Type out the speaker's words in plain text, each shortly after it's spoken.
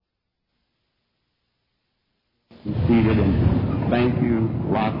Be seated, and thank you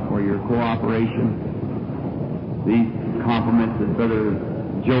lots for your cooperation. These compliments that Brother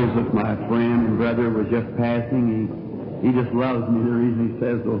Joseph, my friend and brother, was just passing, he just loves me. The reason he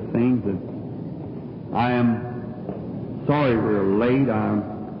says those things is I am sorry we're late. I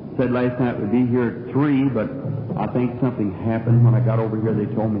said last night we'd be here at 3, but I think something happened. When I got over here, they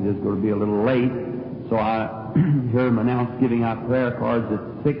told me this was going to be a little late. So I heard them announce giving out prayer cards at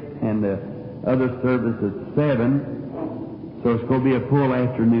 6 and the other service at 7. So it's going to be a full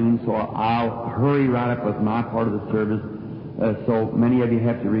afternoon, so I'll hurry right up with my part of the service. So many of you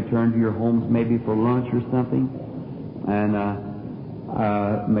have to return to your homes maybe for lunch or something. And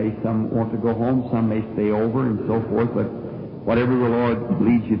some want to go home, some may stay over and so forth, but whatever the Lord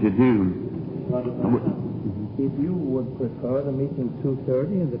leads you to do. If you would prefer the meeting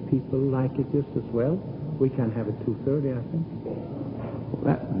 2:30 and the people like it just as well, we can have it 2:30, I think. Well,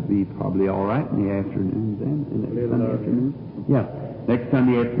 that would be probably all right in the afternoon then. Next Sunday afternoon? Yeah. Next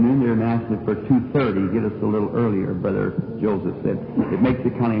Sunday afternoon they're announcing it for 2:30. Get us a little earlier, Brother Joseph said. It makes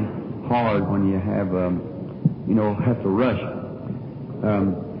it kind of hard when you have to rush.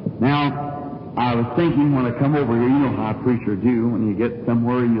 Now, I was thinking when I come over here, you know how a preacher do. When you get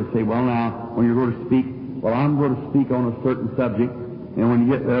somewhere, you'll say, well, now, when you're going to speak, well, I'm going to speak on a certain subject. And when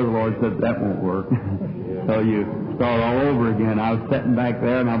you get there, the Lord said, that won't work. So you start all over again. I was sitting back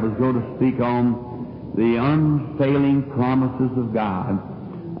there, and I was going to speak on the unfailing promises of God.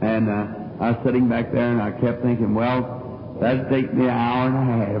 And I was sitting back there, and I kept thinking, well, that'd take me an hour and a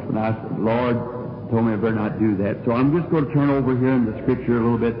half. And I said, Lord told me I better not do that. So I'm just going to turn over here in the Scripture a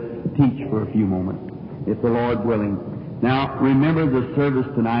little bit, teach for a few moments, if the Lord willing. Now, remember the service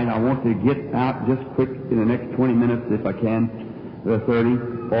tonight. I want to get out just quick in the next 20 minutes, if I can, the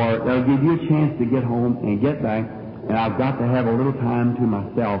 30, or that'll give you a chance to get home and get back. And I've got to have a little time to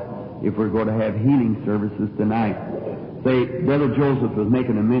myself if we're going to have healing services tonight. Say, Brother Joseph was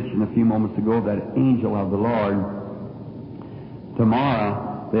making a mention a few moments ago of that angel of the Lord.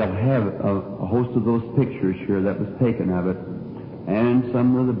 Tomorrow, they'll have a host of those pictures here that was taken of it. And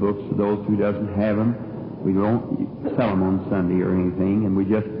some of the books, for those who doesn't have them, we don't sell them on Sunday or anything, and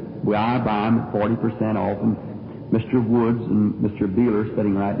I buy them at 40% off. And Mr. Woods and Mr. Beeler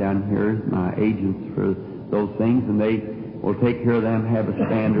sitting right down here, my agents for those things, and they will take care of them, have a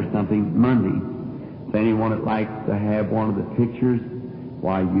stand or something Monday. If anyone that likes to have one of the pictures,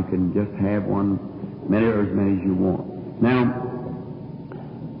 why, you can just have one, many or as many as you want. Now,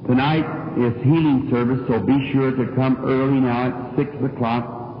 tonight is healing service, so be sure to come early now at 6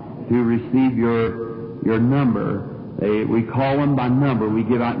 o'clock to receive your number. We call them by number. We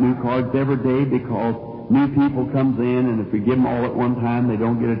give out new cards every day because new people comes in, and if we give them all at one time, they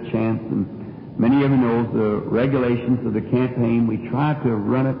don't get a chance. And many of you know the regulations of the campaign. We try to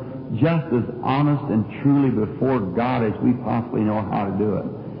run it just as honest and truly before God as we possibly know how to do it.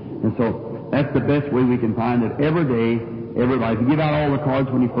 And so that's the best way we can find it every day. Everybody, if you give out all the cards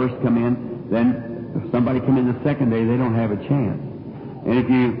when you first come in, then if somebody come in the second day, they don't have a chance. And if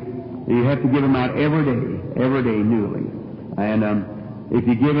you have to give them out every day newly. And if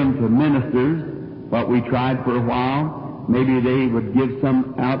you give them to ministers, what we tried for a while, maybe they would give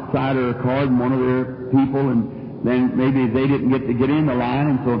some outsider a card and one of their people, and then maybe they didn't get to get in the line,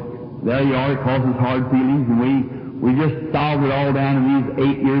 and so there you are, it causes hard feelings, and we just solved it all down in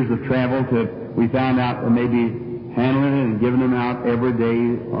these 8 years of travel till we found out that maybe handling it and giving them out every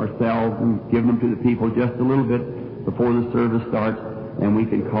day ourselves and giving them to the people just a little bit before the service starts, and we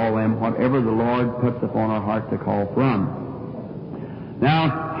can call them whatever the Lord puts upon our heart to call from.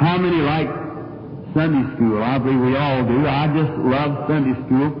 Now, how many like Sunday school? I believe we all do. I just love Sunday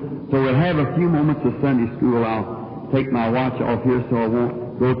school. So we'll have a few moments of Sunday school. I'll take my watch off here so I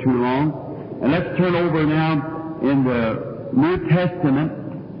won't go too long. And let's turn over now in the New Testament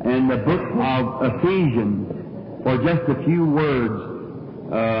and the book of Ephesians for just a few words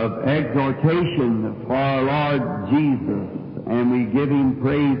of exhortation for our Lord Jesus, and we give Him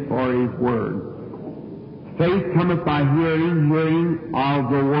praise for His Word. Faith cometh by hearing, hearing of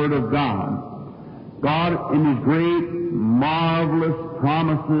the Word of God. God, in His great, marvelous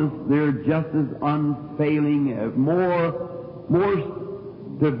promises, they're just as unfailing, more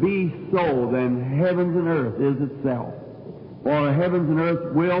to be so than heavens and earth is itself. For heavens and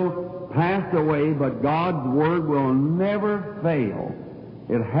earth will pass away, but God's Word will never fail.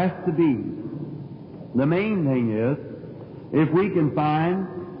 It has to be. The main thing is, if we can find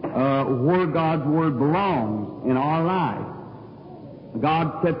where God's Word belongs in our life.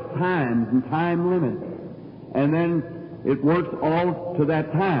 God sets times and time limits, and then it works all to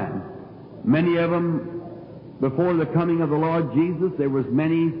that time. Many of them, before the coming of the Lord Jesus, there was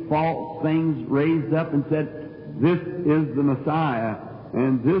many false things raised up and said, this is the Messiah,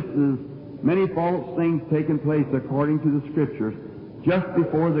 and this is many false things taking place according to the Scriptures just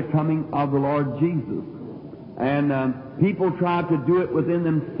before the coming of the Lord Jesus. And people try to do it within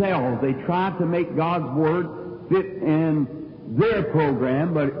themselves. They try to make God's Word fit in their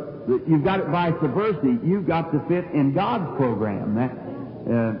program, but you've got it vice versa. You've got to fit in God's program.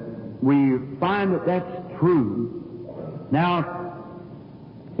 We find that that's true. Now,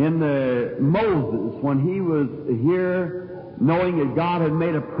 in Moses, when he was here, knowing that God had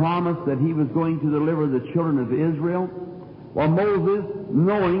made a promise that he was going to deliver the children of Israel, well, Moses,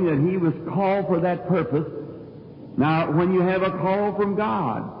 knowing that he was called for that purpose. Now, when you have a call from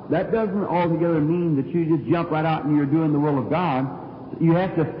God, that doesn't altogether mean that you just jump right out and you're doing the will of God. You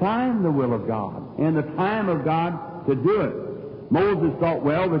have to find the will of God and the time of God to do it. Moses thought,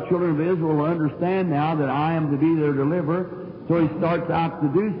 well, the children of Israel will understand now that I am to be their deliverer, so he starts out to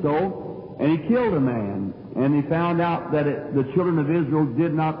do so, and he killed a man, and he found out that the children of Israel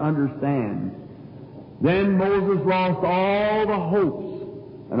did not understand. Then Moses lost all the hopes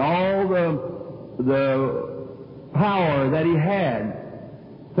and all the power that he had,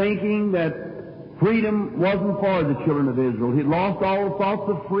 thinking that freedom wasn't for the children of Israel. He lost all the thoughts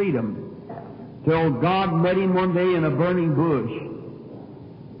of freedom till God met him one day in a burning bush.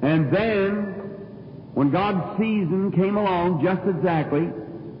 And then, when God's season came along just exactly,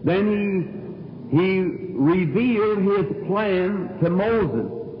 then he revealed his plan to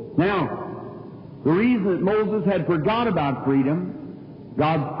Moses. Now, the reason that Moses had forgot about freedom,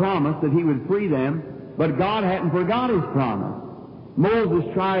 God's promise that he would free them, but God hadn't forgot his promise.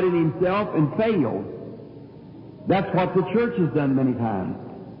 Moses tried it himself and failed. That's what the church has done many times.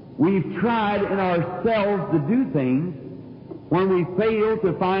 We've tried in ourselves to do things when we fail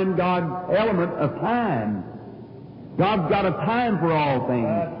to find God's element of time. God's got a time for all things.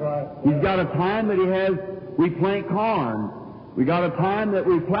 That's right. He's got a time that He has, we plant corn. We got a time that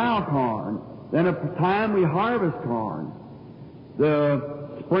we plow corn. Then a time we harvest corn.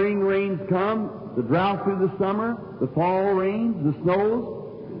 The spring rains come, the drought through the summer, the fall rains, the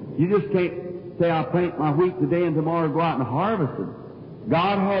snows. You just can't say, I'll plant my wheat today and tomorrow go out and harvest it.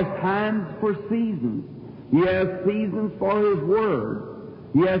 God has times for seasons. He has seasons for His Word.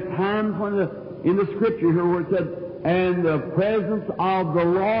 He has times when in the Scripture here where it said, and the presence of the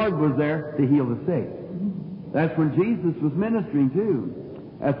Lord was there to heal the sick. That's when Jesus was ministering too.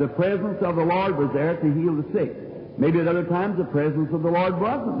 As the presence of the Lord was there to heal the sick. Maybe at other times the presence of the Lord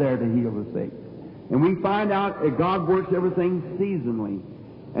wasn't there to heal the sick. And we find out that God works everything seasonally.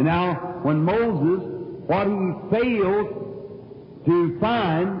 And now, when Moses, what he failed to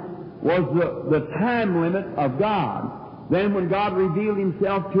find was the time limit of God. Then when God revealed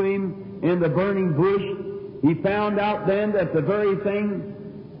Himself to him in the burning bush, he found out then that the very thing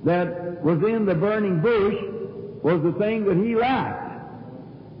that was in the burning bush was the thing that he lacked.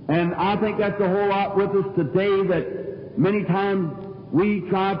 And I think that's a whole lot with us today, that many times we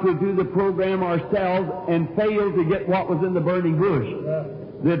try to do the program ourselves and fail to get what was in the burning bush.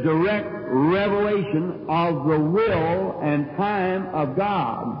 The direct revelation of the will and time of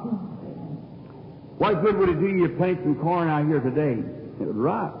God. What good would it do you plant some corn out here today? It would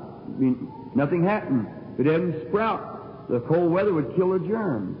rot. I mean, nothing happened. If it didn't sprout, the cold weather would kill the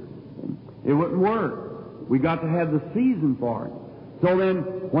germ. It wouldn't work. We got to have the season for it. So then,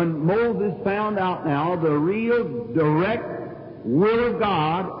 when Moses found out now the real direct will of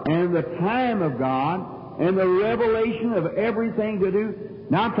God and the time of God and the revelation of everything to do,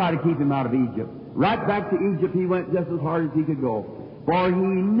 now try to keep him out of Egypt. Right back to Egypt he went just as hard as he could go. For he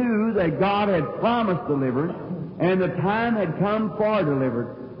knew that God had promised deliverance and the time had come for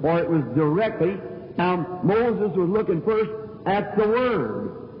deliverance. For it was directly. Now, Moses was looking first at the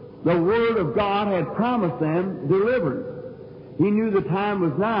Word. The Word of God had promised them deliverance. He knew the time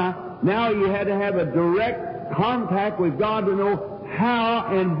was nigh. Now he had to have a direct contact with God to know how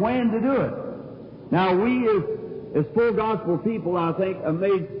and when to do it. Now we as full gospel people, I think, have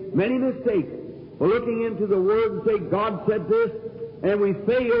made many mistakes. We're looking into the Word and say, God said this, and we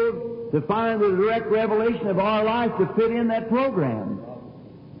failed to find the direct revelation of our life to fit in that program.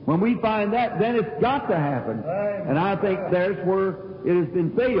 When we find that, then it's got to happen. And I think there's where it has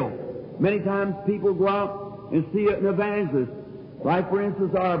been failed. Many times people go out and see an evangelist. Like, for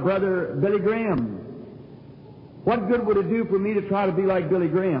instance, our brother Billy Graham. What good would it do for me to try to be like Billy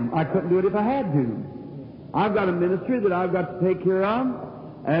Graham? I couldn't do it if I had to. I've got a ministry that I've got to take care of,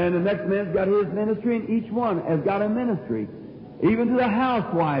 and the next man's got his ministry, and each one has got a ministry. Even to the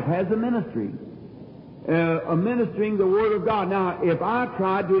housewife has a ministry. Ministering the Word of God. Now, if I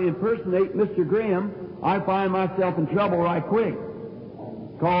tried to impersonate Mr. Graham, I find myself in trouble right quick.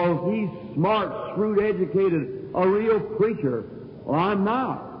 because he's smart, shrewd, educated, a real preacher. Well, I'm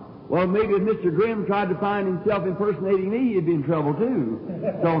not. Well, maybe if Mr. Grimm tried to find himself impersonating me, he'd be in trouble too.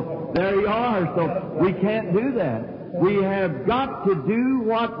 So there you are. So we can't do that. We have got to do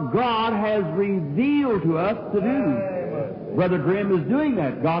what God has revealed to us to do. Brother Grimm is doing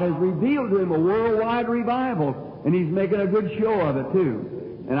that. God has revealed to him a worldwide revival, and he's making a good show of it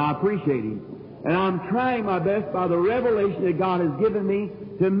too. And I appreciate him. And I'm trying my best by the revelation that God has given me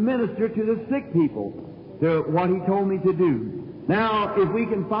to minister to the sick people, to what He told me to do. Now, if we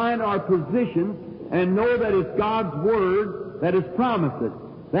can find our position and know that it's God's Word that has promised it,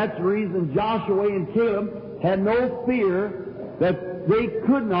 that's the reason Joshua and Caleb had no fear that they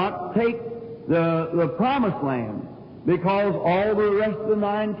could not take the promised land, because all the rest of the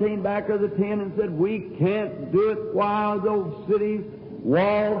 9 came back of the 10 and said, we can't do it. Why, those cities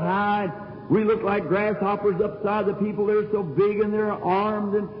walled high, we look like grasshoppers upside the people. They're so big and they're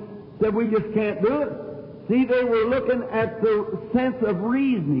armed, and said, we just can't do it. See, they were looking at the sense of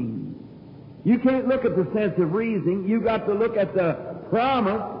reasoning. You can't look at the sense of reasoning. You've got to look at the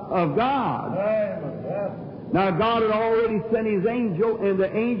promise of God. Now, God had already sent His angel, and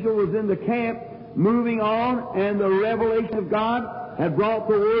the angel was in the camp moving on, and the revelation of God had brought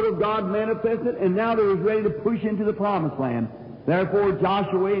the Word of God manifested, and now they was ready to push into the promised land. Therefore,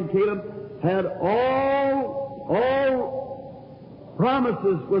 Joshua and Caleb had all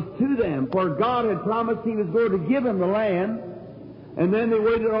promises was to them, for God had promised He was going to give them the land. And then they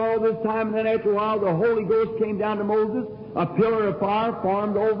waited all this time, and then after a while the Holy Ghost came down to Moses, a pillar of fire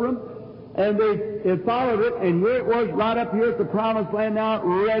formed over them, and they followed it, and here it was right up here at the promised land now,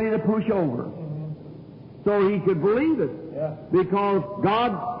 ready to push over. So he could believe it, because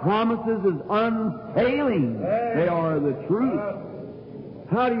God's promises is unfailing. They are the truth.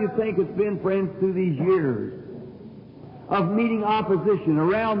 How do you think it's been, friends, through these years of meeting opposition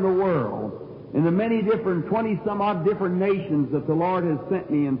around the world in the many different, 20-some-odd different nations that the Lord has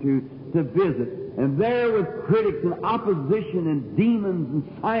sent me into to visit, and there with critics and opposition and demons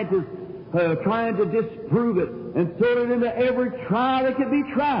and scientists trying to disprove it and throw it into every trial that could be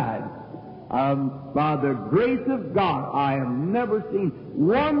tried. By the grace of God, I have never seen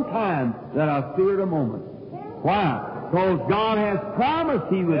one time that I feared a moment. Why? Because God has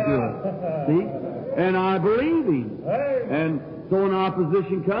promised He would do it. See? And I believe Him. And so when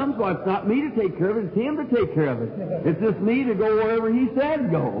opposition comes, well, it's not me to take care of it, it's Him to take care of it. It's just me to go wherever He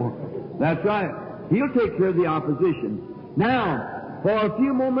said go. That's right. He'll take care of the opposition. Now, for a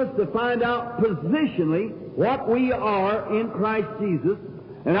few moments to find out positionally what we are in Christ Jesus,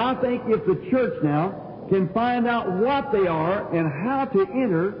 and I think if the church now can find out what they are and how to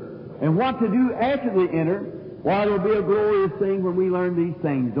enter and what to do after they enter, why, it'll be a glorious thing when we learn these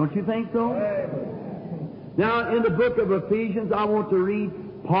things. Don't you think so? Now, in the book of Ephesians, I want to read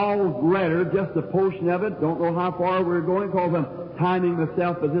Paul's letter, just a portion of it. Don't know how far we're going, because I'm timing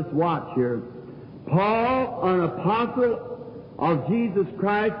myself with this watch here. Paul, an apostle of Jesus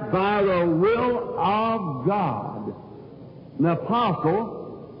Christ by the will of God. An apostle,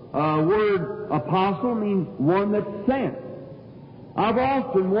 word apostle means one that's sent. I've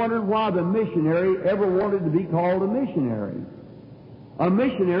often wondered why the missionary ever wanted to be called a missionary. A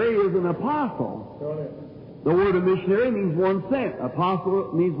missionary is an apostle. The word of missionary means one sent.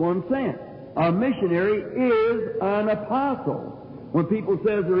 Apostle means one sent. A missionary is an apostle. When people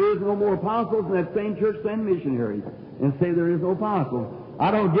says there is no more apostles in that same church, send missionaries and say there is no apostles.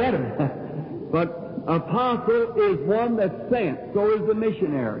 I don't get it. But apostle is one that's sent. So is the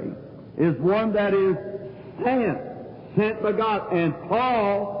missionary. Is one that is sent by God. And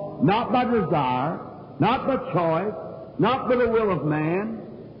Paul, not by desire, not by choice, not by the will of man,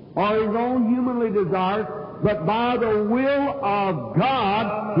 or his own humanly desires, but by the will of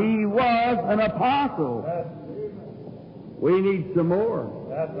God, he was an apostle. We need some more.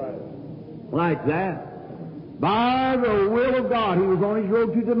 Like that. By the will of God, he was on his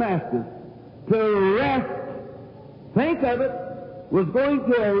road to Damascus to arrest, think of it, was going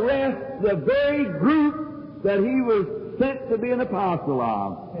to arrest the very group that he was sent to be an apostle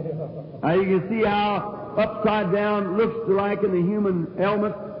of. Now you can see how upside down looks like in the human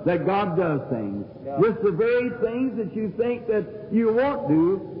element that God does things. Just the very things that you think that you won't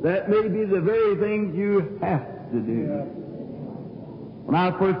do, that may be the very things you have to do. When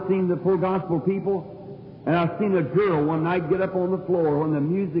I first seen the full gospel people, and I seen a girl one night get up on the floor when the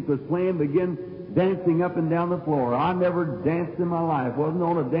music was playing, begin dancing up and down the floor. I never danced in my life. Wasn't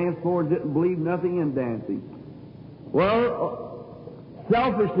on a dance floor, didn't believe nothing in dancing. Well,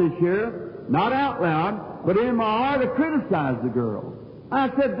 selfishness here, not out loud, but in my heart I criticized the girl. I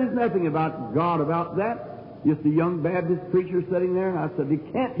said, there's nothing about God about that. just a young Baptist preacher sitting there, and I said, there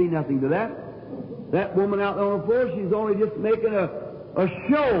can't be nothing to that. That woman out there on the floor, she's only just making a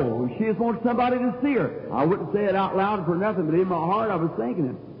show. She just wants somebody to see her. I wouldn't say it out loud for nothing, but in my heart I was thinking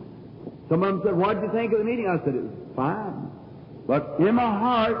it. Some of them said, what did you think of the meeting? I said, it was fine. But in my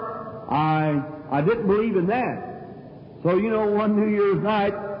heart, I didn't believe in that. So, you know, one New Year's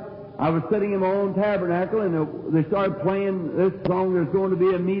night, I was sitting in my own tabernacle, and they started playing this song, there's going to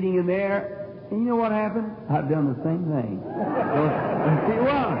be a meeting in there. And you know what happened? I've done the same thing.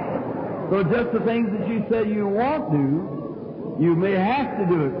 So just the things that you said you won't do, you may have to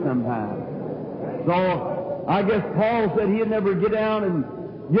do it sometime. So I guess Paul said he'd never get down and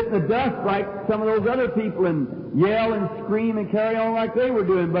get in the dust like some of those other people and yell and scream and carry on like they were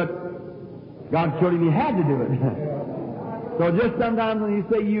doing, but God showed him he had to do it. So just sometimes when you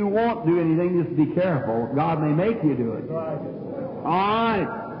say you won't do anything, just be careful. God may make you do it. All right.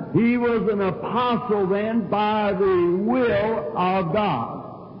 He was an apostle then by the will of God.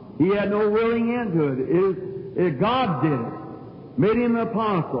 He had no willing end to it. God did it. Made him an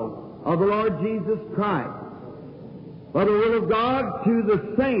apostle of the Lord Jesus Christ. By the will of God to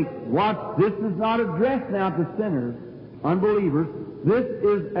the saints. Watch, this is not addressed now to sinners, unbelievers. This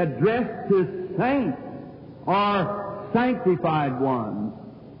is addressed to saints, or sanctified ones.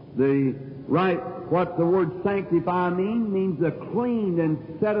 What the word sanctify means a cleaned and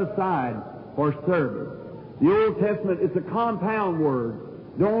set aside for service. The Old Testament, it's a compound word.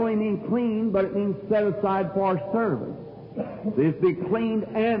 It don't only mean clean, but it means set aside for service. It's to be cleaned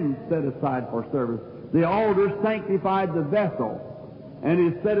and set aside for service. The altar sanctified the vessel, and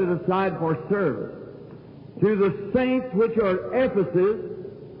is set it aside for service. To the saints which are at Ephesus,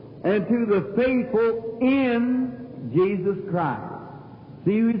 and to the faithful in Jesus Christ.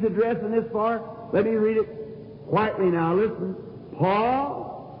 See who he's addressing this for? Let me read it quietly now. Listen.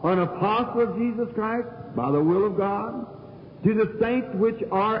 Paul, an apostle of Jesus Christ, by the will of God, to the saints which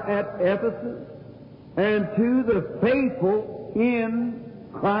are at Ephesus, and to the faithful in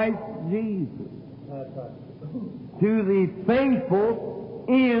Christ Jesus. To the faithful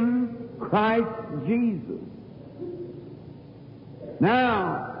in Christ Jesus.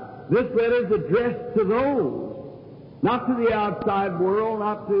 Now, this letter is addressed to those, not to the outside world,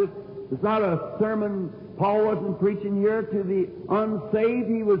 it's not a sermon Paul wasn't preaching here to the unsaved.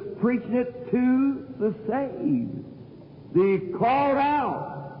 He was preaching it to the saved, the called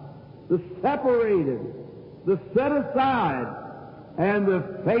out, the separated, the set aside, and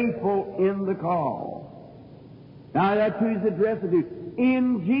the faithful in the call. Now that's who he's addressing to.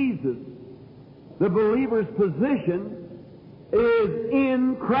 In Jesus, the believer's position is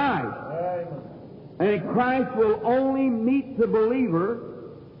in Christ. And Christ will only meet the believer.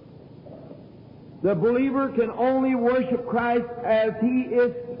 The believer can only worship Christ as he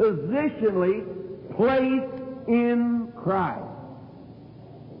is positionally placed in Christ.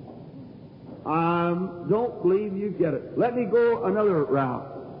 I don't believe you get it. Let me go another route.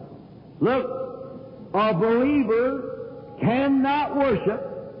 Look, a believer cannot worship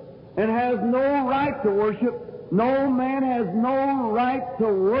and has no right to worship. No man has no right to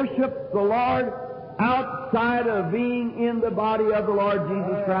worship the Lord outside of being in the body of the Lord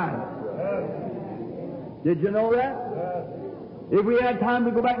Jesus Christ. Did you know that? If we had time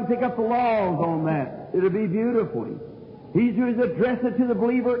to go back and pick up the laws on that, it would be beautifully. He's who is addressed to the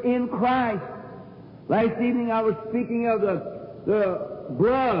believer in Christ. Last evening I was speaking of the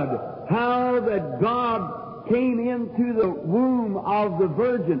blood, how that God came into the womb of the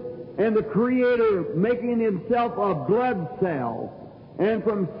Virgin, and the Creator making himself a blood cell, and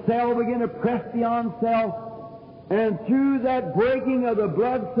from cell began to press beyond cell, and through that breaking of the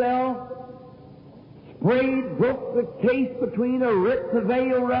blood cell, broke the case between the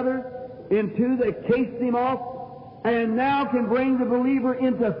veil into that cased him off, and now can bring the believer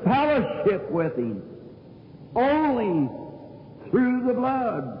into fellowship with him only through the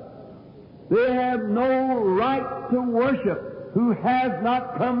blood. They have no right to worship who has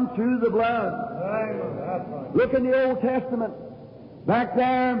not come through the blood. Look in the Old Testament. Back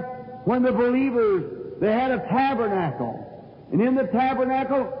there, when the believers, they had a tabernacle. And in the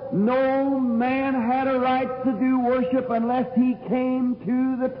tabernacle, no man had a right to do worship unless he came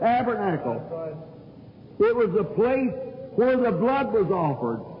to the tabernacle. It was a place where the blood was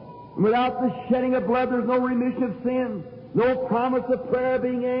offered. And without the shedding of blood, there's no remission of sins, no promise of prayer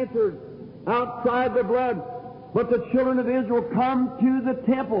being answered outside the blood. But the children of Israel come to the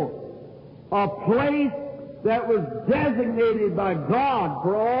temple, a place that was designated by God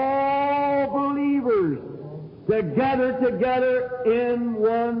for all believers to gather together in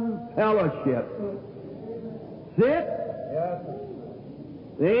one fellowship. See it?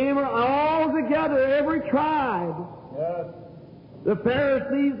 They were all together, every tribe. Yes. The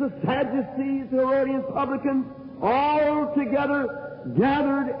Pharisees, the Sadducees, the Herodians, publicans, all together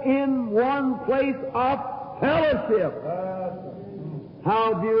gathered in one place of fellowship. Yes.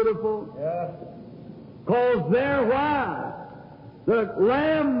 How beautiful. Yes. Because there, why? The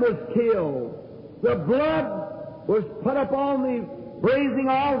lamb was killed. The blood was put upon the brazen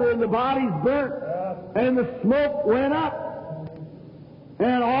altar and the bodies burnt. Yes. And the smoke went up.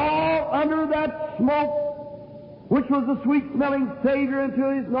 And all under that smoke, which was the sweet-smelling Savior into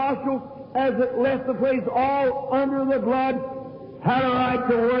his nostrils, as it left the place, all under the blood, had a right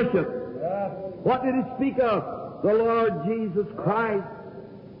to worship. Yes. What did it speak of? The Lord Jesus Christ.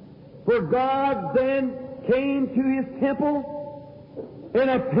 For God then came to his temple in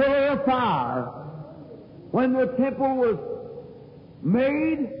a pillar of fire. When the temple was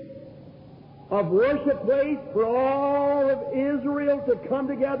made of worship place for all of Israel to come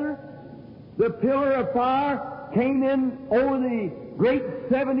together, the pillar of fire came in over the great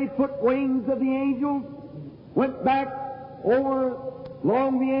 70-foot wings of the angels, went back over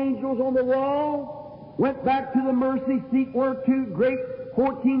along the angels on the wall, went back to the mercy seat where two great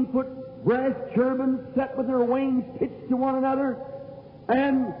 14-foot brass cherubims set with their wings pitched to one another,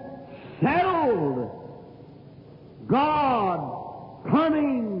 and settled God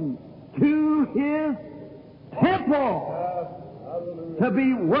coming to his temple to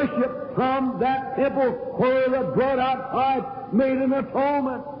be worshipped from that temple where the blood outside made an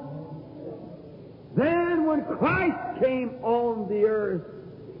atonement. Then when Christ came on the earth,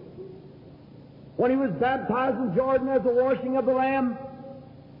 when he was baptized in Jordan as the washing of the Lamb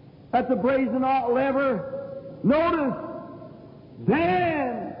at the brazen laver, notice,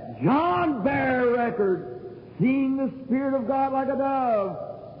 then John bare record, seeing the Spirit of God like a dove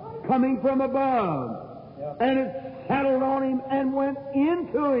coming from above. Yep. And it settled on him and went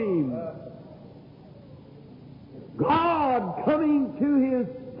into him. God coming to his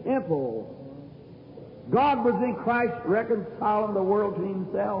temple. God was in Christ reconciling the world to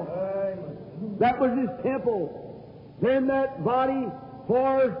himself. That was his temple. Then that body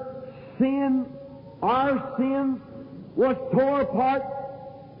for sin, our sins, was tore apart,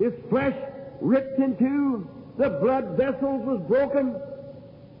 his flesh ripped in two, the blood vessels was broken,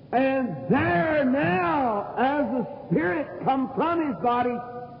 and there now, as the Spirit come from his body,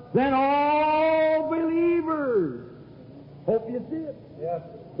 then all believers, hope you see it. Yes.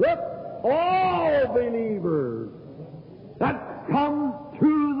 Look, all believers that come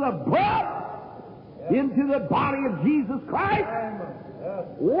through the blood into the body of Jesus Christ, Yes.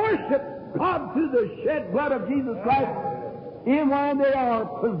 worship God through the shed blood of Jesus Christ, in when they are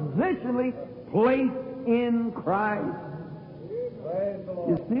positionally placed in Christ. Praise the Lord.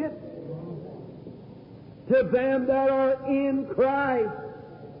 You see it? To them that are in Christ,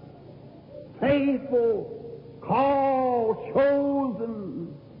 faithful, called,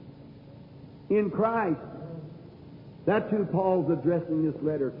 chosen in Christ. That's who Paul's addressing this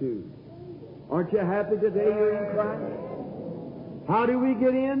letter to. Aren't you happy today you're in Christ? How do we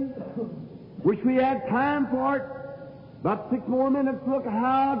get in? Wish we had time for it. About 6 more minutes. Look,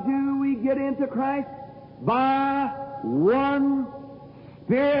 how do we get into Christ? By one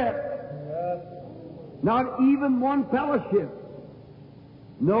Spirit. Yes. Not even one fellowship.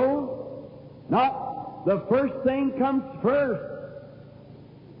 No, not the first thing comes first.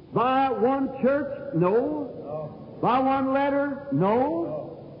 By one church? No. No. By one letter?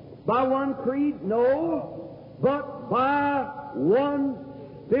 No. By one creed? No. But by one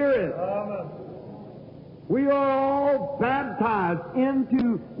Spirit. Amen. We are all baptized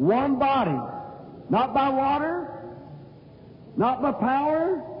into one body. Not by water, not by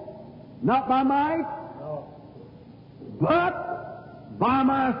power, not by might, No. but by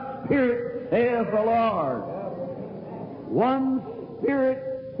my Spirit, saith the Lord. One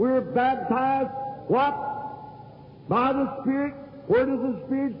Spirit, we're baptized. What? By the Spirit. Where does the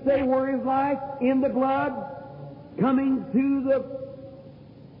Spirit say where is life? In the blood. Coming through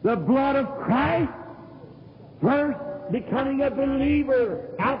the blood of Christ. First, becoming a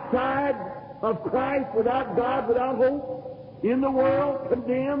believer outside of Christ, without God, without hope, in the world,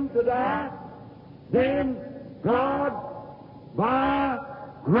 condemned to die. Then God, by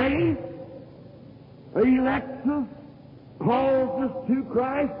grace, elects us, calls us to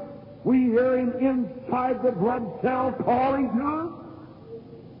Christ. We hear Him inside the blood cell calling to us.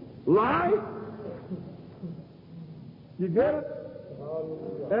 Life. You get it?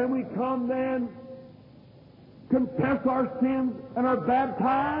 And we come then, confess our sins, and are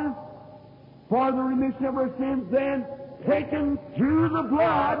baptized for the remission of our sins, then taken through the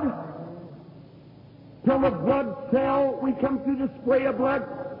blood till the blood cell, we come through the spray of blood,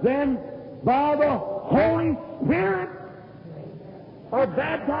 then by the Holy Spirit are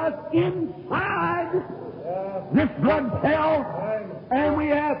baptized inside this blood cell, and we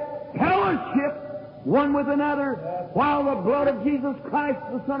have fellowship one with another, while the blood of Jesus Christ,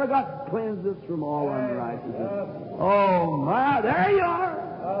 the Son of God, cleanses us from all unrighteousness. Oh my, there you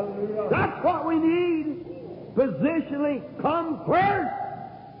are. That's what we need. Positionally, come first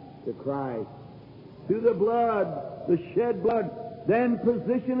to Christ, to the blood, the shed blood. Then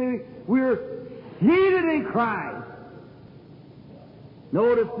positionally, we're seated in Christ.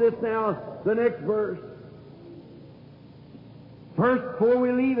 Notice this now, the next verse. First, before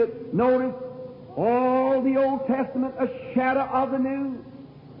we leave it, notice all the Old Testament, a shadow of the New.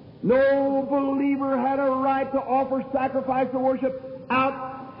 No believer had a right to offer sacrifice or worship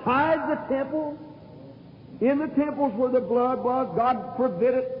outside the temple. In the temples where the blood was, God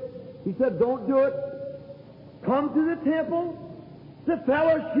forbid it. He said, don't do it. Come to the temple, to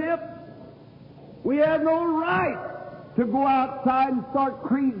fellowship. We have no right to go outside and start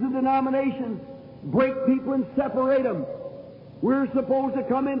creeds and denominations, break people and separate them. We're supposed to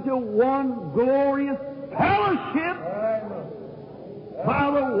come into one glorious fellowship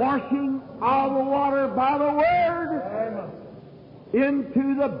by the washing of the water by the Word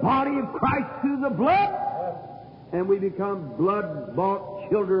into the body of Christ through the blood, and we become blood-bought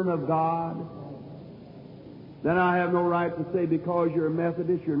children of God. Then I have no right to say, because you're a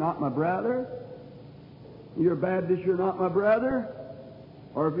Methodist, you're not my brother. You're a Baptist, you're not my brother.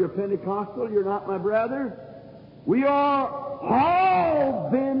 Or if you're Pentecostal, you're not my brother. We are all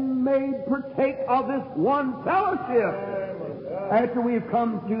been made partake of this one fellowship after we've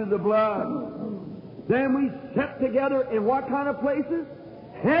come through the blood. Then we sit together in what kind of places?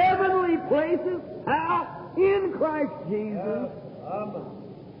 Heavenly places. How? In Christ Jesus.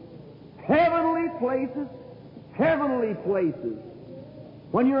 Heavenly places. Heavenly places.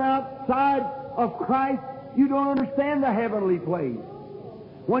 When you're outside of Christ, you don't understand the heavenly place.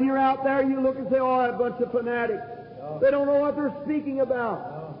 When you're out there, you look and say, oh, a bunch of fanatics. They don't know what they're speaking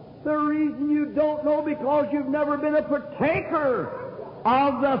about. The reason you don't know, because you've never been a partaker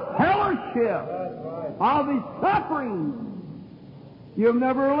of the fellowship of His suffering. You've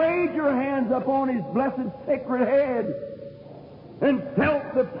never laid your hands upon His blessed sacred head and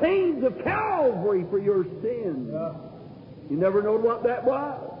felt the pains of Calvary for your sins. You never knowed what that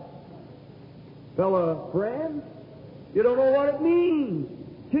was. Fellow friend, you don't know what it means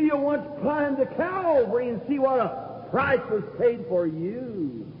till you once climb to Calvary and see what a price was paid for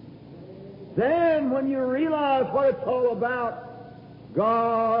you. Then, when you realize what it's all about,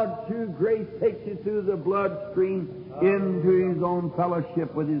 God, through grace, takes you through the bloodstream into His own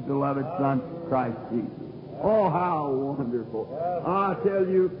fellowship with His beloved Son, Christ Jesus. Oh, how wonderful. I tell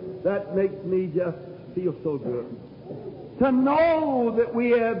you, that makes me just feel so good. To know that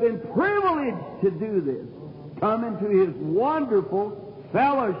we have been privileged to do this. Come into His wonderful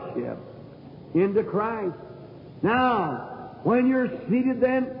fellowship into Christ. Now, when you're seated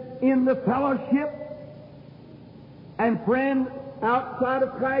then in the fellowship, and friend, outside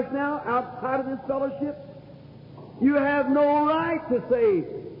of Christ now, outside of this fellowship, you have no right to say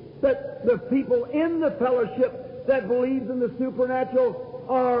that the people in the fellowship that believes in the supernatural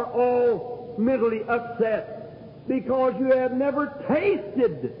are all mentally upset, because you have never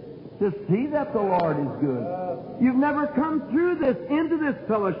tasted to see that the Lord is good. You've never come through this, into this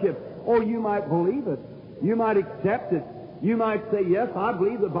fellowship. Or you might believe it. You might accept it. You might say, yes, I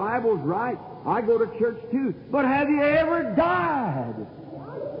believe the Bible's right. I go to church too. But have you ever died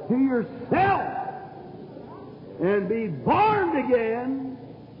to yourself and be born again,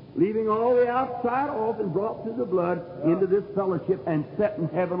 leaving all the outside off and brought through the blood into this fellowship and set in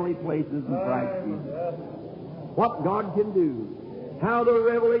heavenly places in Christ Jesus? What God can do. How the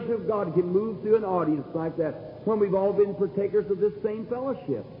revelation of God can move through an audience like that when we've all been partakers of this same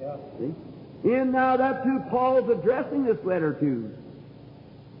fellowship. See? And now that's who Paul's addressing this letter to.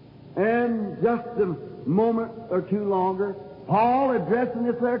 And just a moment or two longer, Paul addressing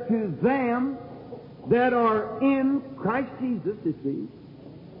this letter to them that are in Christ Jesus, you see.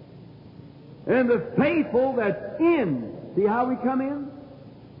 And the faithful that's in. See how we come in?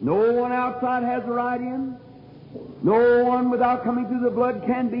 No one outside has a right in. No one without coming through the blood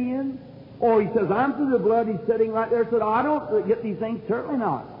can be in. Or he says, I'm through the blood. He's sitting right there and said, I don't get these things. Certainly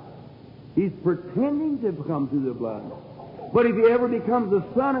not. He's pretending to come through the blood. But if he ever becomes a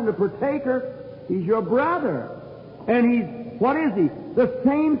son and a partaker, he's your brother. And he's, what is he? The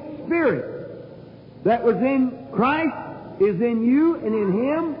same Spirit that was in Christ is in you and in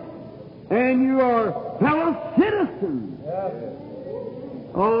Him. And you are fellow citizens.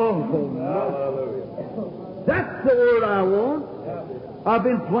 Oh, Hallelujah. that's the word I want. I've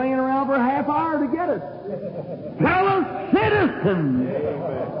been playing around for a half hour to get it. Fellow citizens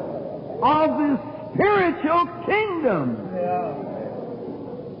of the spiritual kingdom. Yeah.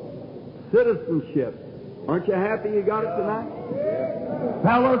 Citizenship. Aren't you happy you got it tonight?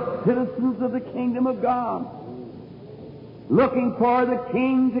 Fellow citizens of the kingdom of God. Looking for the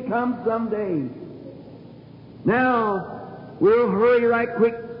King to come someday. Now, we'll hurry right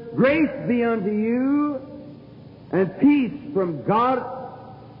quick. Grace be unto you and peace from God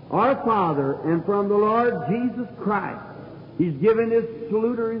our Father and from the Lord Jesus Christ. He's given his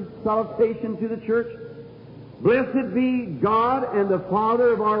salute or his salutation to the church. Blessed be God and the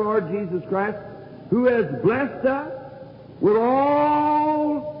Father of our Lord Jesus Christ, who has blessed us with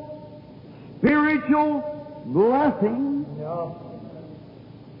all spiritual blessings. Yeah.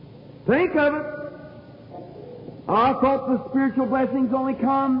 Think of it. I thought the spiritual blessings only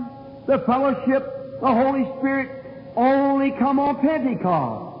come, the fellowship, the Holy Spirit only come on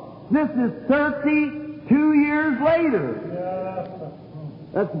Pentecost. This is 32 years later. Yeah.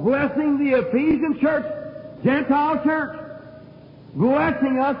 That's blessing the Ephesian church, Gentile church,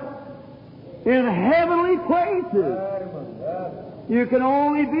 blessing us in heavenly places. Amen. Yeah. You can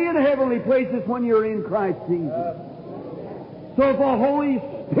only be in heavenly places when you're in Christ Jesus. So if the Holy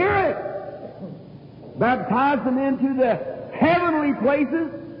Spirit baptized them into the heavenly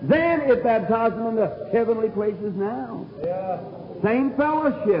places, then it baptized them in the heavenly places now. Yeah. Same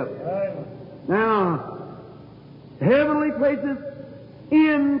fellowship. Amen. Now, heavenly places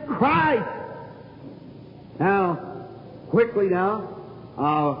in Christ. Now, quickly now,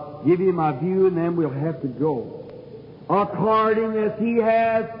 I'll give you my view and then we'll have to go. According as He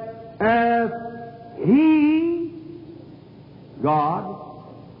has, as He, God,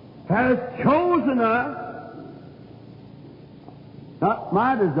 has chosen us, not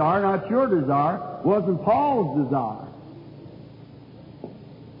my desire, not your desire, wasn't Paul's desire.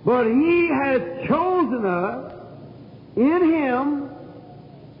 But He has chosen us in Him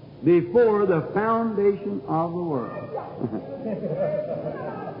before the foundation of the world.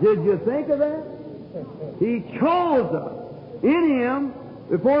 Did you think of that? He chose us in Him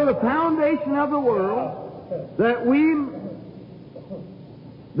before the foundation of the world that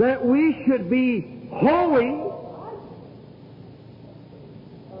we should be holy,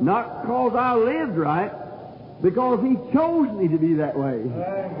 not because I lived right, because He chose me to be that way.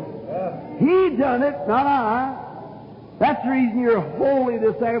 He done it, not I. That's the reason you're holy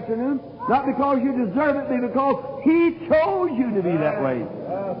this afternoon. Not because you deserve it, but because He chose you to be that way.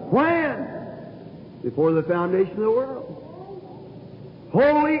 When? Before the foundation of the world.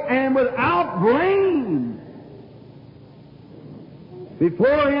 Holy and without blame.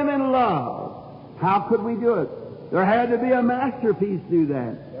 Before Him in love. How could we do it? There had to be a masterpiece to do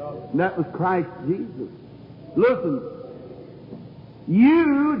that. And that was Christ Jesus. Listen,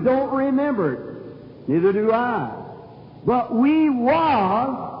 you don't remember it. Neither do I. But we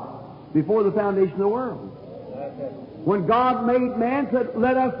was before the foundation of the world. When God made man, said,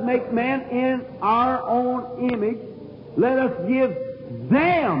 let us make man in our own image. Let us give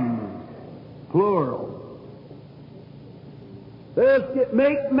them, plural. Let us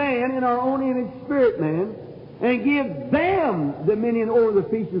make man in our own image, spirit man, and give them dominion over the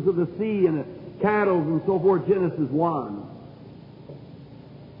fishes of the sea and the cattle and so forth, Genesis 1.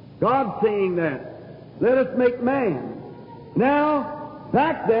 God saying that. Let us make man. Now,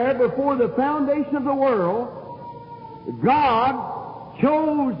 back there, before the foundation of the world, God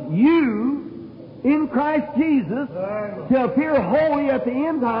chose you in Christ Jesus to appear holy at the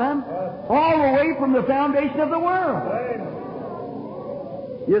end time, all the way from the foundation of the world.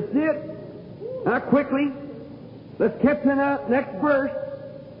 You see it? Now, quickly, let's catch the next verse.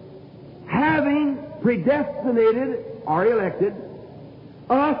 Having predestinated or elected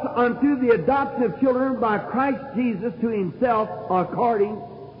us unto the adoption of children by Christ Jesus to Himself, according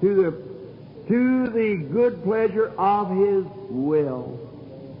to the good pleasure of His will.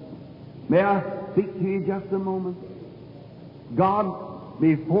 May I speak to you just a moment? God,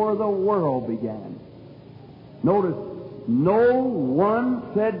 before the world began, notice, no one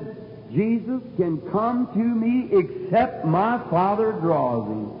said, Jesus can come to me except my Father draws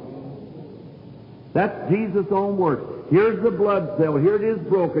him. That's Jesus' own word. Here's the blood cell. Here it is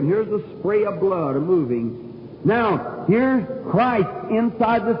broken. Here's a spray of blood moving. Now, here's Christ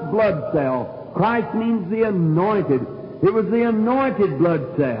inside this blood cell. Christ means the anointed. It was the anointed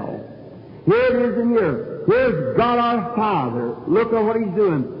blood cell. Here it is in here. Here's God our Father. Look at what He's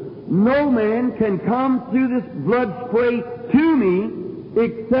doing. No man can come through this blood spray to me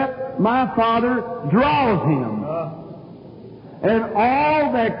except my Father draws him. And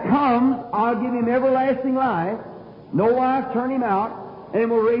all that comes, I'll give him everlasting life. No life, turn him out, and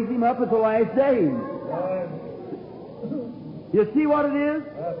will raise him up at the last days. You see what it is?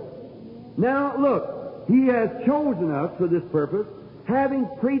 Now, look, he has chosen us for this purpose, having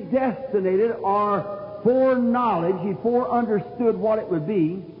predestinated or foreknowledge. He foreunderstood what it would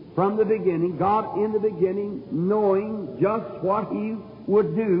be from the beginning. God in the beginning, knowing just what He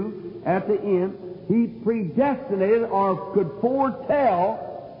would do at the end. He predestinated or could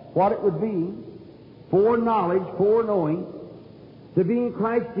foretell what it would be, foreknowledge, foreknowing, to be in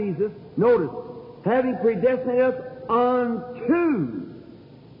Christ Jesus. Notice, having predestinated us unto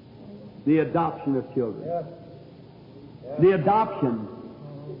the adoption of children. The adoption.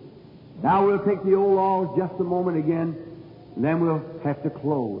 Now we'll take the old laws just a moment again, and then we'll have to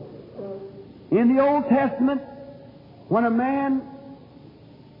close. In the Old Testament, when a man,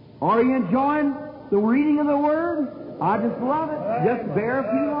 are you enjoying the reading of the Word? I just love it. Just bear a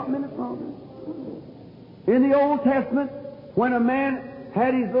few minutes longer. In the Old Testament, when a man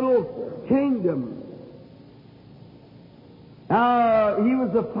had his little kingdom, he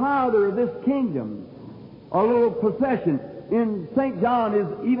was the father of this kingdom, a little possession. In St. John is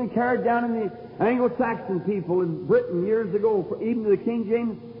even carried down in the Anglo-Saxon people in Britain years ago, even the King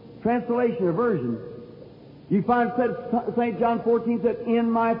James translation or version. You find St. John 14 said,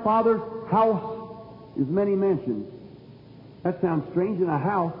 "In my Father's house is many mansions." That sounds strange, in a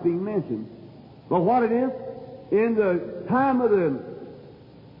house being mentioned. But what it is, in the time of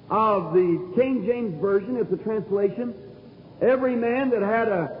the King James version, it's a translation. Every man that had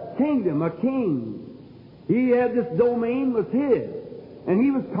a kingdom, a king, he had this domain was his. And he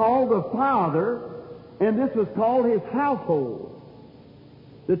was called the father, and this was called his household.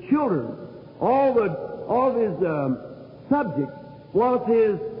 The children, all of his subjects was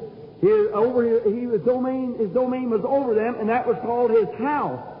his domain was over them, and that was called his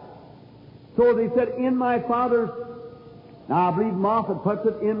house. So they said, "In my Father's," now I believe Moffat puts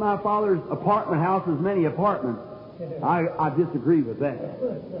it, "In my Father's apartment house is many apartments." I disagree with that.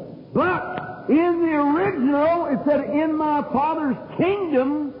 But in the original, it said, "In my Father's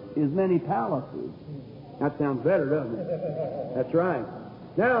kingdom is many palaces." That sounds better, doesn't it? That's right.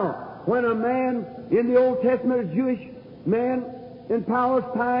 Now, when a man in the Old Testament, a Jewish man in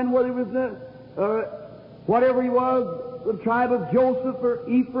Palestine, whether he was whatever he was, the tribe of Joseph or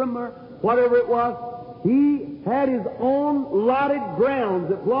Ephraim or whatever it was, he had his own allotted grounds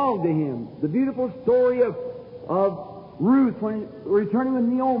that belonged to him. The beautiful story of Ruth when returning with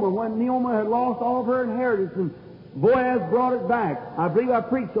Naomi, when Naomi had lost all of her inheritance and Boaz brought it back. I believe I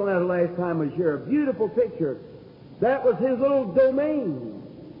preached on that the last time I was here. A beautiful picture. That was his little domain,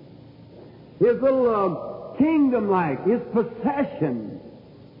 his little kingdom-like, his possession.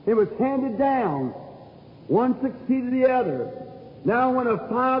 It was handed down. One succeeded the other. Now when a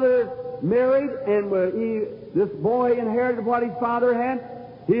father married and this boy inherited what his father had,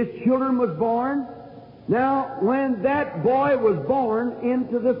 his children was born. Now, when that boy was born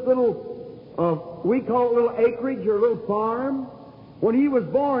into this little, we call it a little acreage or a little farm, when he was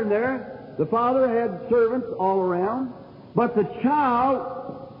born there, the father had servants all around, but the child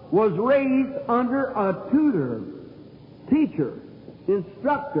was raised under a tutor, teacher,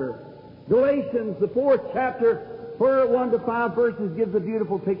 instructor. Galatians, the 4th chapter, 1 to 5 verses, gives a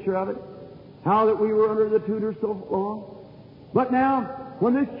beautiful picture of it, how that we were under the tutor so long. But now,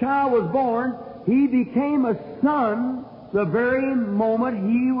 when this child was born, he became a son the very moment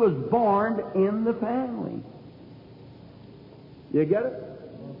he was born in the family. You get it?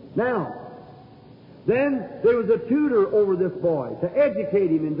 Now, then there was a tutor over this boy to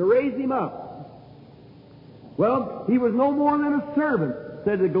educate him and to raise him up. Well, he was no more than a servant,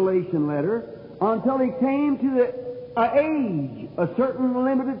 said the Galatian letter, until he came to the age, a certain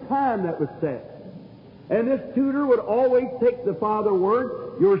limited time that was set. And this tutor would always take the father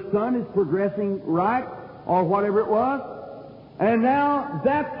word, "Your son is progressing right," or whatever it was. And now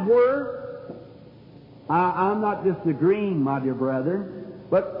that's where, I'm not disagreeing, my dear brethren,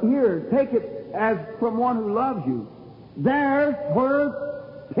 but here, take it as from one who loves you. There's where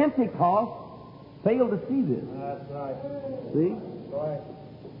Pentecost failed to see this. That's right. See? Right.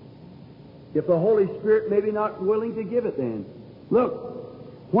 If the Holy Spirit may be not willing to give it then. Look,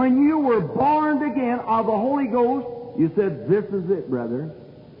 when you were born again of the Holy Ghost, you said, "This is it, brother."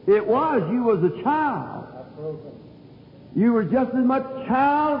 It was. You was a child. Absolutely. You were just as much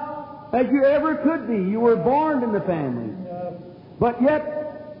child as you ever could be. You were born in the family. But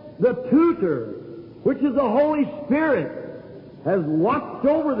yet, the tutor, which is the Holy Spirit, has watched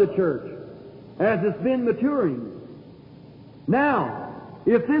over the church as it's been maturing. Now,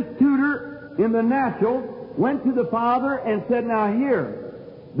 if this tutor in the natural went to the father and said, now here,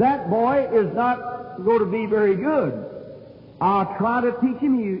 that boy is not going to be very good. I'll try to teach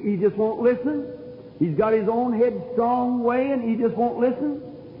him. He just won't listen. He's got his own headstrong way, and he just won't listen.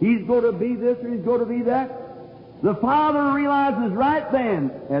 He's going to be this or he's going to be that. The father realizes right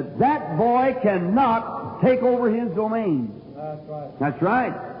then that boy cannot take over his domain. That's right. That's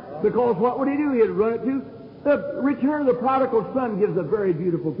right. Because what would he do? He'd run it to. The return of the prodigal son gives a very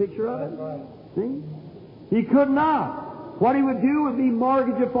beautiful picture of it. That's right. See? He could not. What he would do would be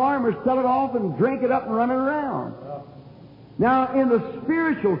mortgage a farm or sell it off and drink it up and run it around. Now, in the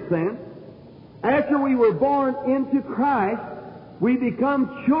spiritual sense, after we were born into Christ, we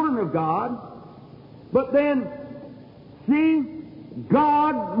become children of God. But then, see,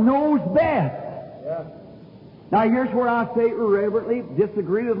 God knows best. Yeah. Now, here's where I say irreverently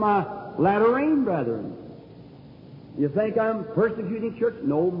disagree with my latter rain brethren. You think I'm persecuting church?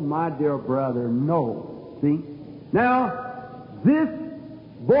 No, my dear brother, no. See? Now, this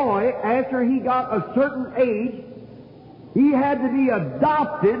boy, after he got a certain age, he had to be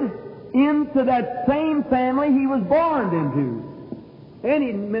adopted into that same family he was born into.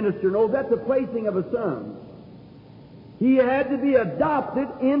 Any minister knows that's the placing of a son. He had to be adopted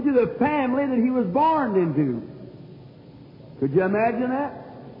into the family that he was born into. Could you imagine that?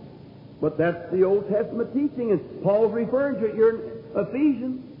 But that's the Old Testament teaching, and Paul's referring to it here in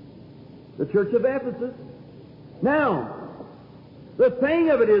Ephesians, the church of Ephesus. Now, the thing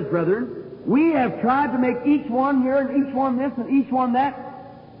of it is, brethren, we have tried to make each one here and each one this and each one that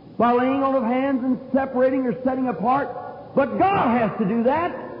by laying on of hands and separating or setting apart. But God has to do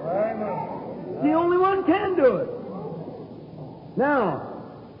that. Amen. The only one can do it. Now,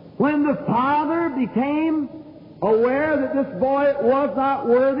 when the father became aware that this boy was not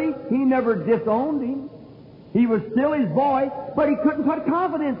worthy, he never disowned him. He was still his boy, but he couldn't put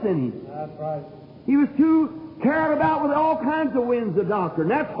confidence in him. That's right. He was too carried about with all kinds of winds of doctrine.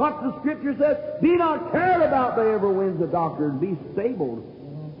 That's what the Scripture says. Be not carried about by every winds of doctrine. Be stable,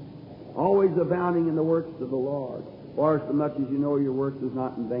 always abounding in the works of the Lord. For so much as you know your works is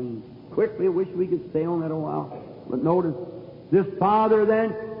not in vain. Quickly, I wish we could stay on that a while. But notice, this father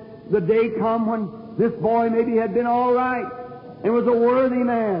then, the day come when this boy maybe had been all right and was a worthy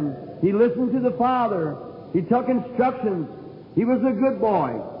man. He listened to the father. He took instructions. He was a good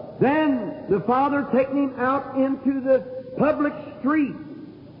boy. Then the father taking him out into the public street.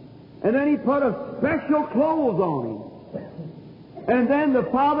 And then he put a special clothes on him. And then the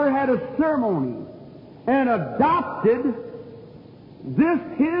father had a ceremony and adopted this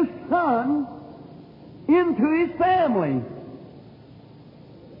his son into his family.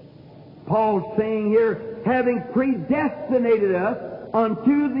 Paul's saying here, having predestinated us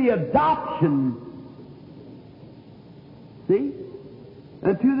unto the adoption. See?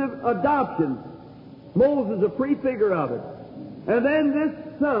 Unto the adoption. Moses, a prefigure of it. And then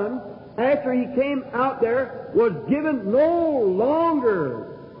this son, after he came out there, was given no longer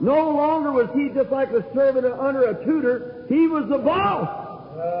was he just like a servant under a tutor. He was the boss.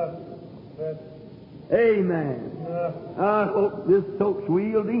 Amen. I hope this soaks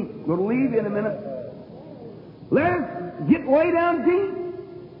real deep. Going to leave you in a minute. Let's get way down deep.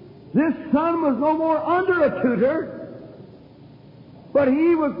 This son was no more under a tutor, but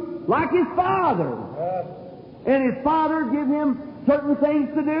he was like his father. And his father gave him certain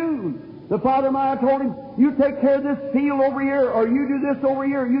things to do. The father might have told him, you take care of this field over here, or you do this over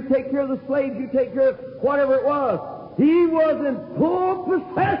here, you take care of the slaves, you take care of whatever it was. He was in full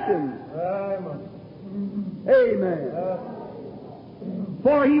possession. Amen.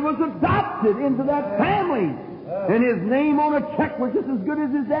 For he was adopted into that family. And his name on a check was just as good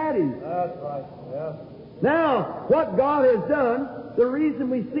as his daddy's. That's right. Yeah. Now, what God has done, the reason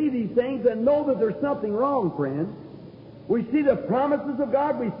we see these things and know that there's something wrong, friend, we see the promises of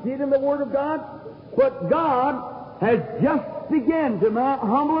God, we see it in the Word of God, but God has just begun, to my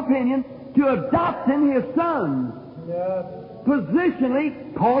humble opinion, to adopt in His Son. Yes.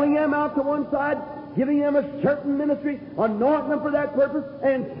 Positionally, calling them out to one side, giving them a certain ministry, anointing them for that purpose,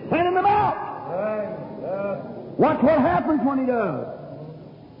 and sending them out. Yes. Watch what happens when He does.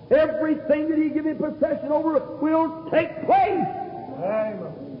 Everything that He gives Him possession over will take place.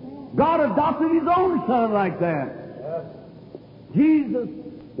 Amen. God adopted His own Son like that. Yes. Jesus,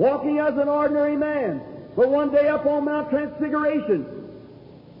 walking as an ordinary man, but one day up on Mount Transfiguration,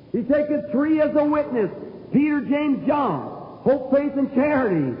 He taken three as a witness, Peter, James, John, hope, faith, and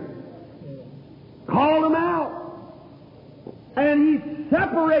charity. Called them out. And He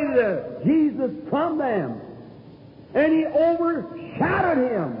separated Jesus from them. And He overshadowed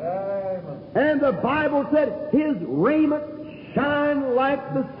him. Amen. And the Bible said, His raiment shined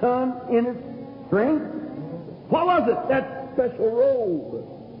like the sun in its strength. What was it? That special robe.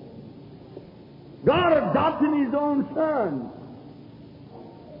 God adopted His own Son.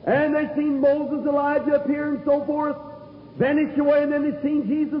 And they seen Moses, Elijah appear and so forth, vanish away, and then they seen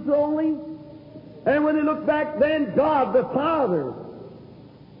Jesus only. And when they looked back, then God the Father,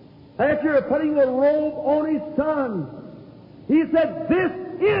 after putting the robe on His Son, He said, "This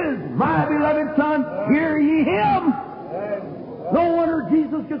is my beloved Son, hear ye Him." No wonder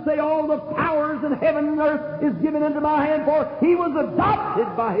Jesus could say, "All the powers in heaven and earth is given into my hand," for He was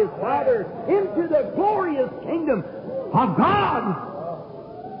adopted by His Father into the glorious kingdom of God.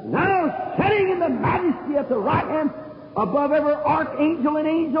 Now sitting in the majesty at the right hand, above every archangel and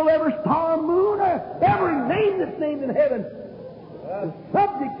angel, every star and moon, every name that's named in heaven, is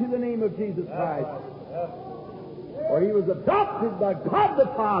subject to the name of Jesus Christ. For He was adopted by God the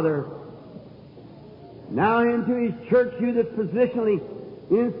Father. Now into His church, you that positionally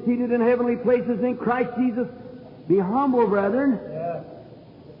seated in heavenly places in Christ Jesus, be humble, brethren.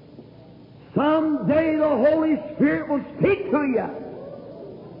 Someday the Holy Spirit will speak to you.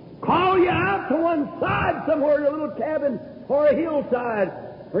 Call you out to one side somewhere in a little cabin or a hillside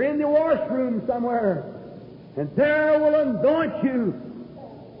or in the washroom somewhere. And there will anoint you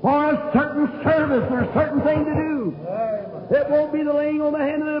for a certain service or a certain thing to do. It won't be the laying on the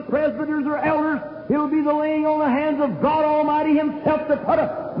hand of the presbyters or elders. It will be the laying on the hands of God Almighty Himself to put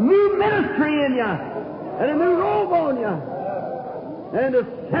a new ministry in you and a new robe on you and to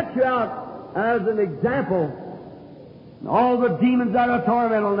set you out as an example. And all the demons out of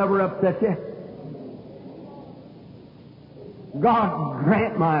torment will never upset you. God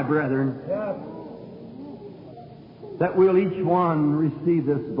grant, my brethren, that we'll each one receive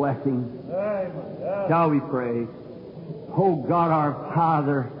this blessing. Shall we pray? Oh God, our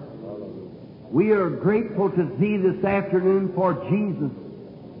Father, we are grateful to Thee this afternoon for Jesus.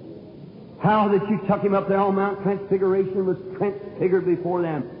 How that You took Him up there on Mount Transfiguration, was transfigured before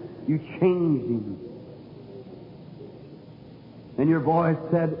them. You changed Him. And Your voice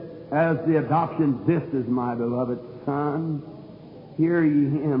said, as the adoption, "This is my beloved Son, hear ye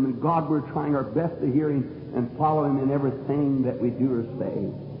Him." And God, we're trying our best to hear Him and follow Him in everything that we do or say.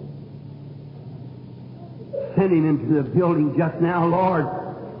 Send Him into the building just now, Lord,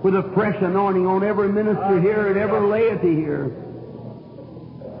 with a fresh anointing on every minister here and every laity here.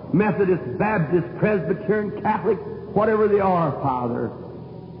 Methodist, Baptist, Presbyterian, Catholic, whatever they are, Father.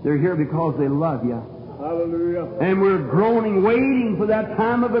 They're here because they love You. Hallelujah. And we're groaning, waiting for that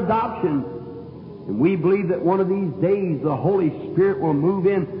time of adoption. And we believe that one of these days the Holy Spirit will move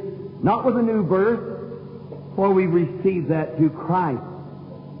in, not with a new birth, for we receive that through Christ,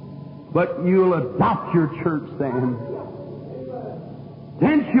 but You'll adopt Your church then.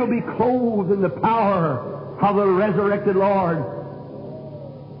 Then she'll be clothed in the power of the resurrected Lord.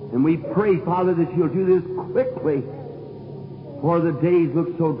 And we pray, Father, that You'll do this quickly, for the days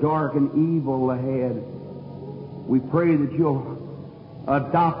look so dark and evil ahead. We pray that You'll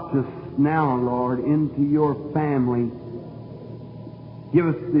adopt us now, Lord, into Your family. Give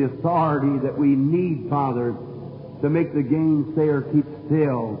us the authority that we need, Father, to make the gainsayer keep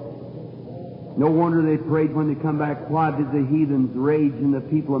still. No wonder they prayed when they come back, "Why did the heathens rage and the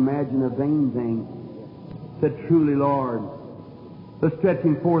people imagine a vain thing?" Said, "Truly, Lord, the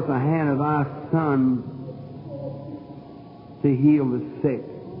stretching forth the hand of Thy Son to heal the sick."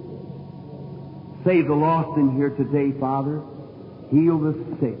 Save the lost in here today, Father. Heal the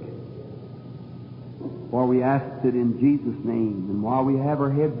sick. For we ask it in Jesus' name. And while we have our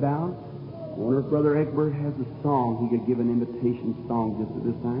heads bowed, I wonder if Brother Egbert has a song. He could give an invitation song just at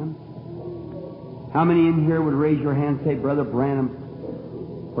this time. How many in here would raise your hand and say, "Brother Branham,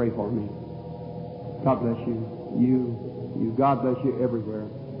 pray for me"? God bless you. You. God bless you everywhere.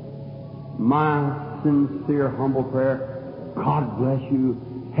 My sincere, humble prayer, God bless you.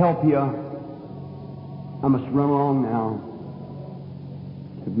 Help you. I must run along now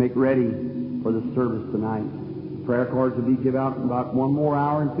to make ready for the service tonight. Prayer cards will be given out in about 1 more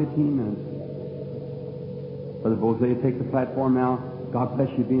hour and 15 minutes. Brother Bosea, take the platform now. God bless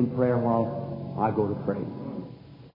you. Be in prayer while I go to pray.